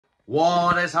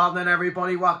What is happening,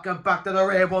 everybody? Welcome back to the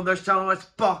Red Wonders channel. It's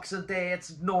Boxing Day.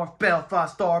 It's North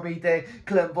Belfast Derby Day.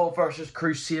 Cliftonville versus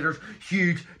Crusaders.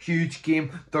 Huge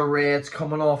game. The Reds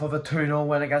coming off of a 2-0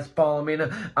 win against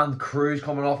Ballymena, and Cruz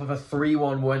coming off of a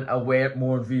 3-1 win away at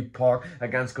Mourneview Park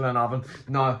against Glenavon.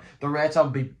 Now, the Reds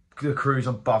haven't beat the Cruz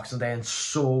on Boxing Day in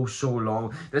so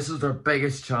long. This is their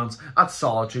biggest chance at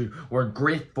Solitude. We're in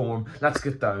great form. Let's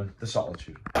get down to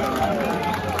Solitude.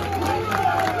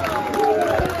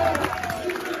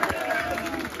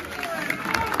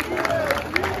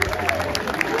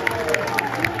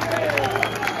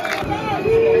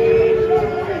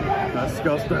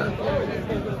 Disgusting.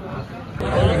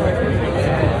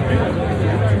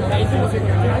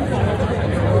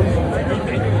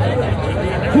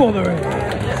 Come on, there.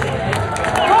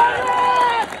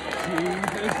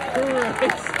 Jesus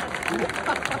Christ.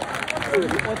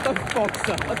 What the fuck's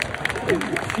that?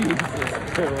 Jesus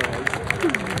Christ.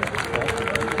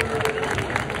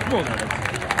 Come on, there.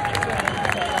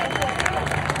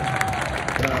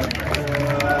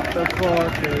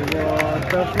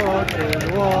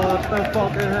 What the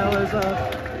fucking hell is that?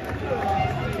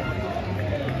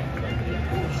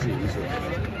 Jesus.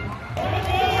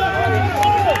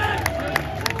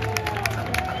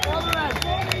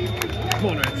 Come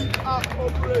on, Reds.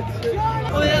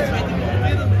 Oh, yeah, that's right.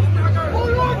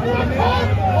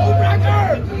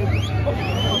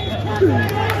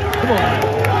 Come on.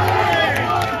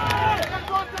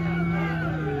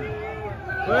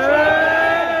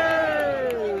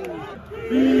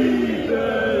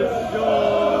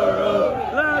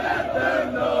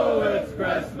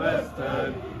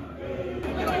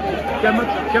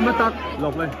 Give him a tuck.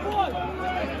 Lovely.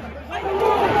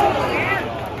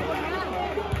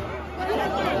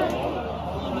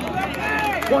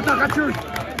 What a catcher!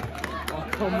 Oh,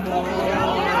 come on.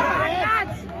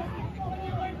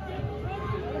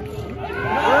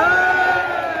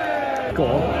 Go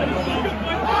on.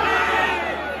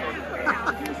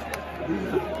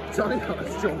 Johnny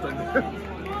Collins jumped in there.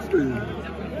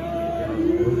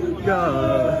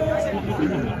 God.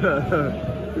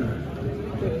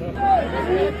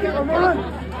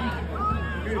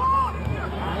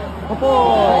 Come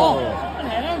on!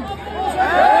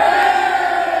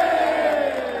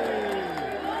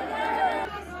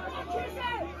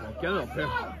 Get it up here.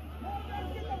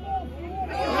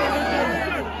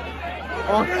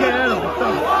 Oh, get it up.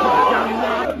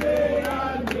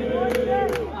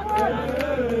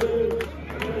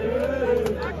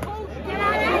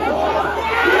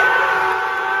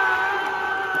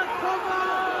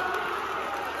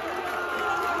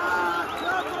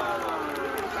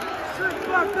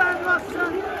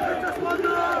 What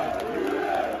the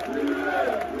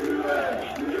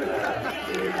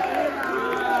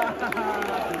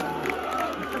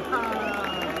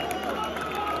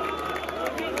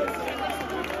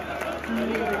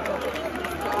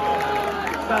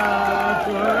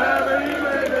wherever you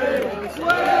may be,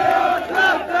 swear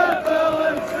clap that bell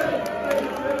and sing.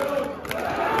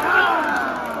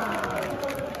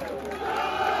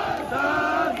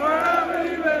 Stand wherever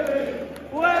you may be,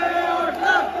 swear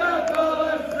clap that bell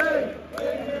and sing.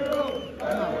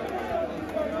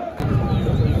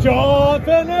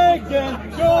 Jonathan Aiken!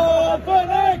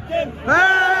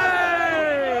 Hey!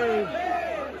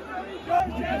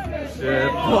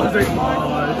 Shit, buzzing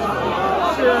Marshall.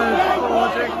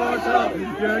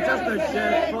 You're just a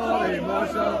shit body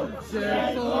Marshall.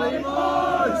 Shit body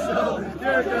Marshall.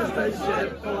 You're just a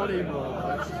shit body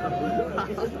Marshall.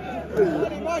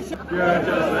 You're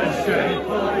just a shit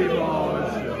body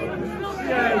Marshall.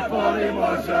 Shit body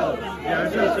Marshall. You're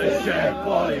just a shit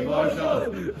body Marshall.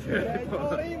 Shit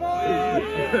body Marshall.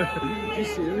 You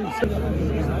serious?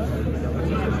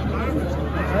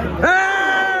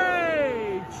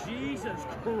 Hey! Jesus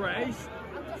Christ.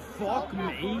 Fuck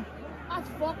me. That's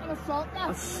fucking assault.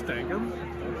 That's stinging.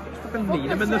 Fucking need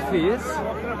him in the face.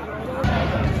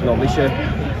 Lovely shit.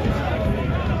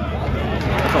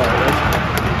 That's all it is.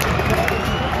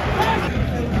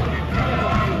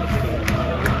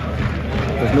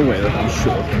 There's no way that I'm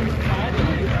short.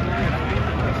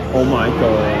 Oh my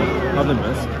god. Have they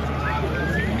missed?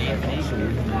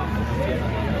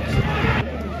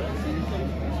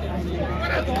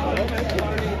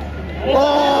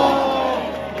 Oh!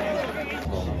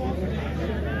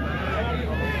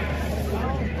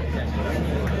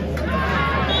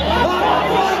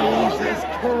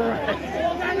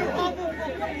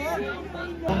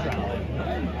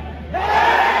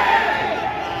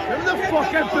 Give the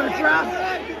fucking boot wrap!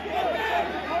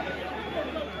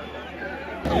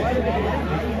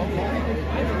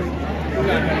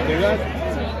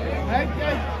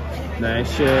 Nice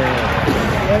shit.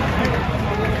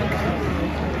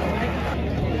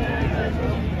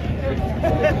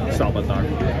 stop it there.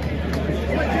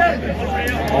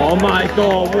 Oh my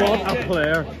god, what a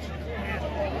player.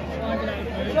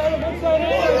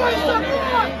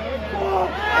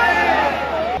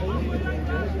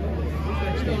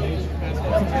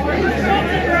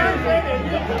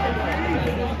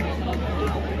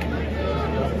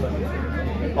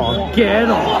 Oh, get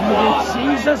off me,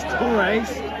 Jesus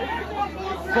Christ.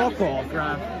 Fuck off,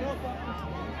 Graf.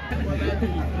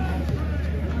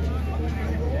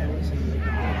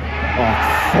 Oh,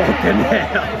 fucking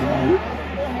hell.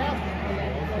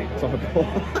 It's on the ball.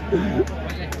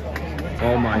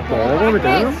 Oh my god, what are we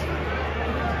doing?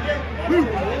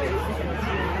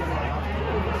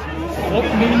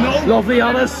 Lovely,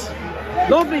 Alice.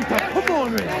 Lovely. Come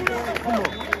on, Ray. Come on.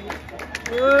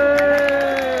 Hey.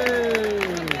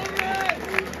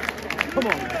 Come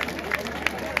on.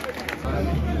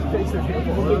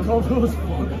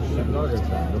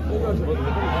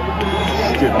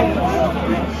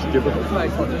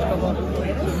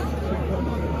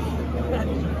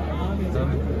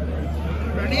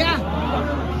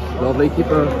 Lovely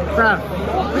keeper. Crap.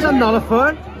 Is that not a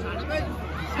foot? Is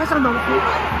that not a foot?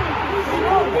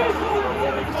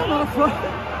 Is that not a foot?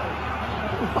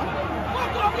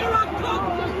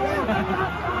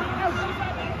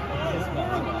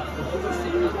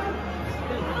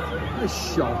 What a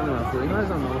shot in the referee. How is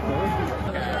that not a foot?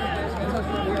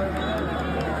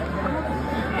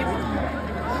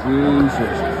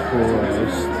 Jesus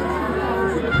Christ.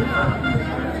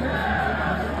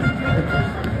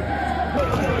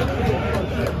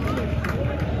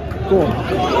 Go on.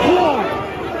 Go on!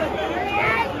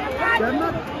 Damn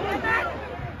it!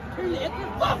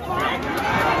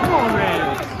 Come on, man!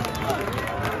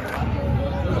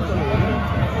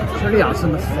 Is there any else in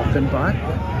the fucking back?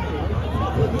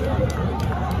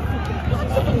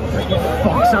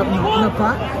 Fuck's up in the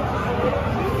back?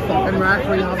 Fucking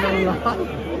referee having a laugh.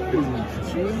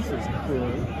 Jesus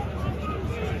Christ.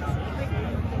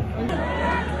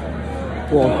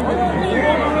 Go on.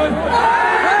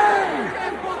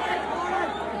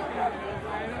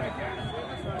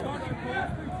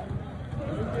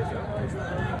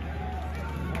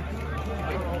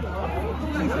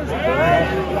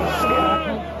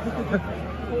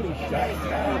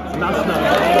 That's not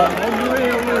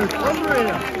unreal, Luke.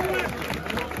 Unreal.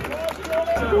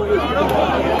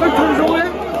 Luke comes away.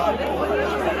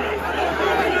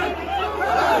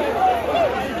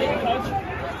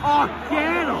 Oh,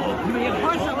 get off me.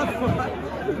 How's that left foot?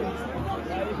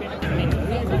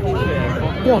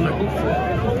 Go on, Luke.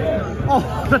 Oh,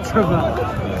 the trouble.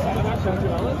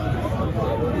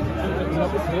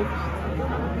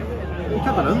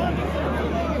 Cut that in.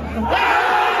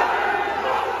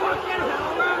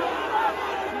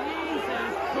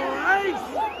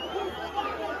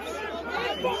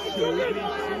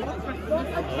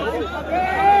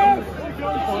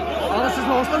 Alice has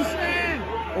lost him.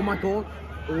 Oh my god.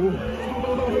 Oh.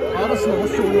 Alice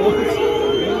lost so lost.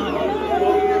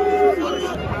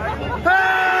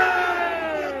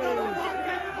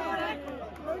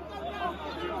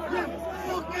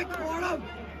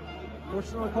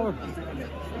 What's the card?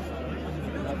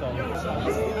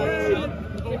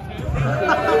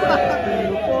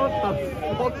 What the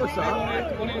fuck was that?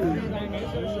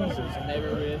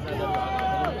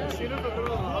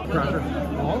 Cracker.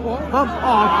 Oh, what? Oh,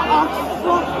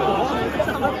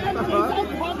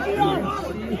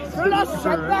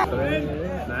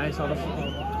 nice,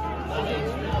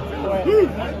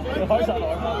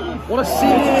 what a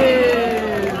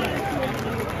save!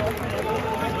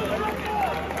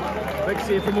 Big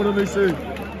save from Munamusu.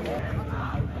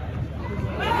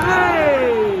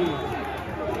 Hey!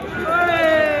 Hey!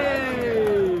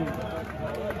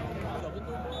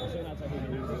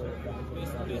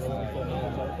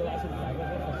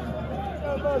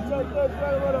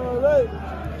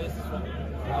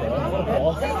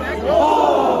 Oh, that's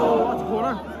a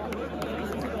corner.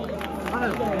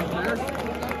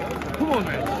 Come on,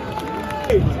 man.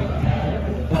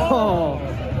 Oh.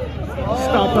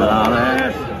 Stop it,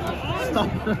 Alice.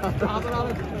 Stop it,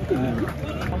 Alice.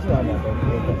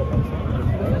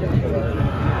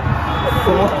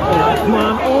 Oh,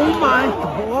 man. Oh, my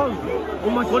God. Oh,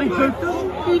 my God. He booked us.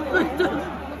 He booked us.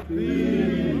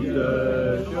 Lead the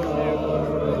show.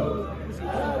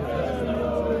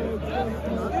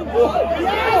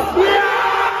 Yes! Yeah!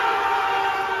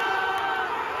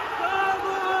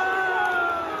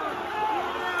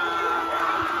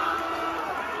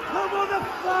 Come on, the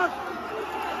fuck!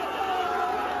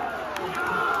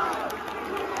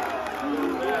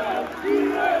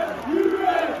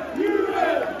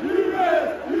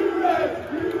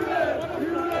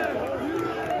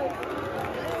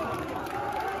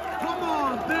 Come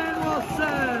on! Ben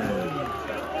Wilson!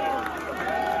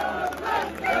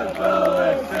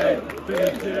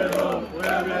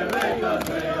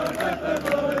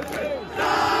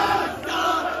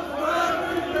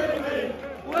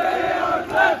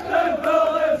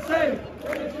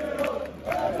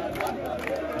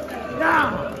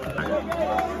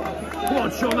 Come on,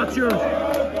 Sean, that's yours.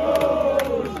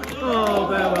 Oh,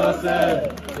 Ben Wilson,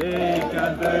 he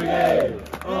can boogie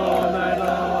all night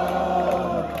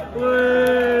long.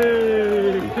 Whee!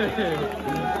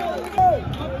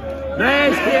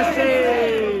 Nice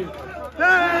Casey!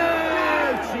 Hey!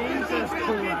 Jesus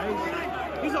Christ!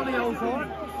 He's on the old part.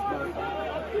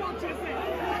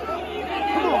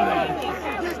 Come on, man.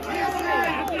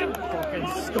 Fucking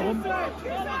scum.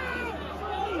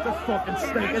 The fucking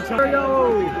stinking Mario!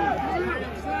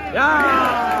 Yeah!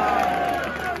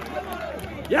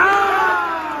 Yeah!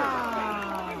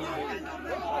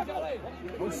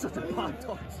 Oh, such a bad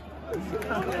touch.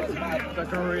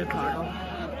 That's a great tackle.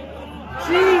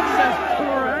 Jesus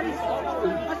Christ!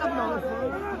 That's another foul.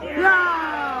 Yeah!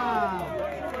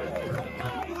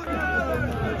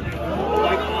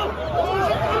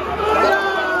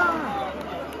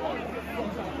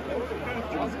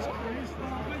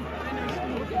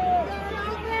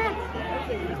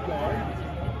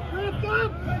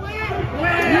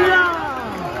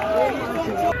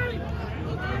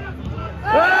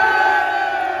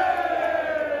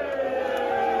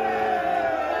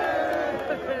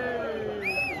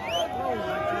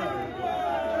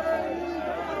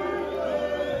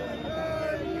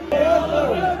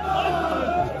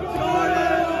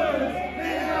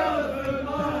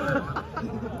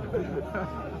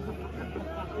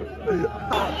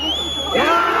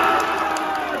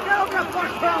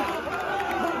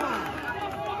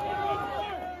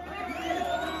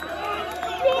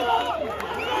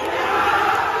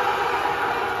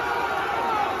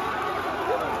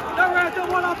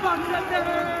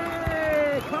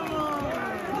 Come on!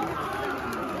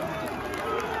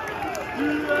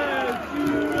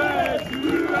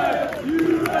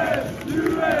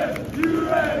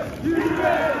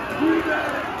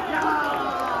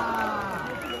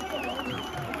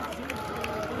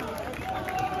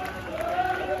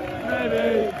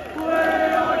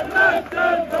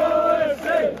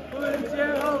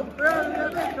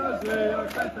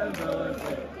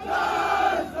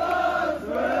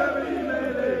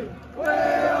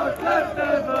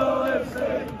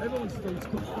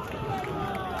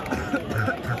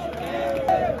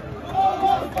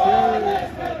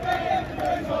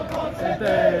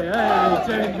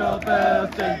 Jingle bells,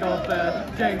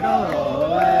 jingle all the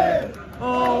way.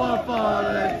 Oh, what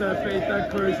fun it is to beat the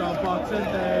Cruise on Boxing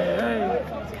Day.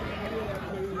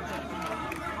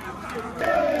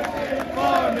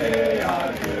 For me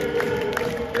and you.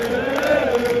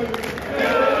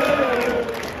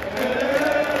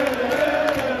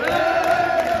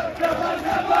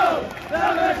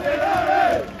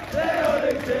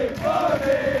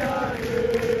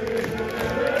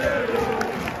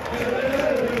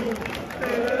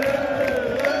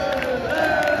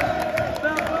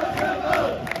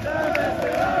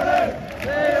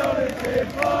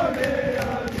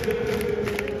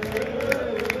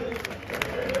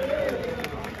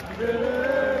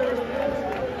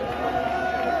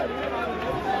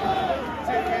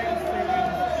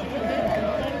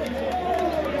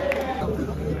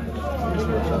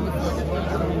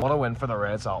 What a win for the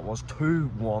Reds that was.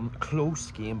 2-1,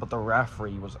 close game, but the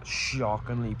referee was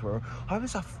shockingly poor. How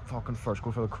was that fucking first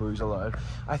goal for the Cruise allowed?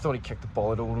 I thought he kicked the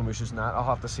ball out over Moose's net. I'll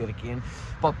have to see it again.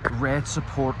 But Red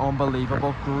support,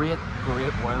 unbelievable. Great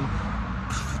win.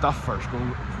 That first goal,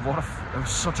 it was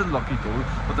such a lucky goal,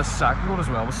 but the second goal as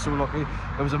well was so lucky.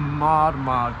 It was a mad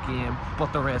game,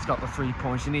 but the Reds got the 3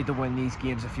 points. You need to win these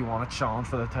games if you want to challenge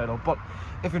for the title. But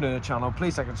if you're new to the channel,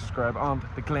 please like and subscribe. And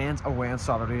the Glens away on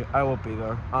Saturday, I will be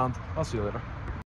there, and I'll see you later.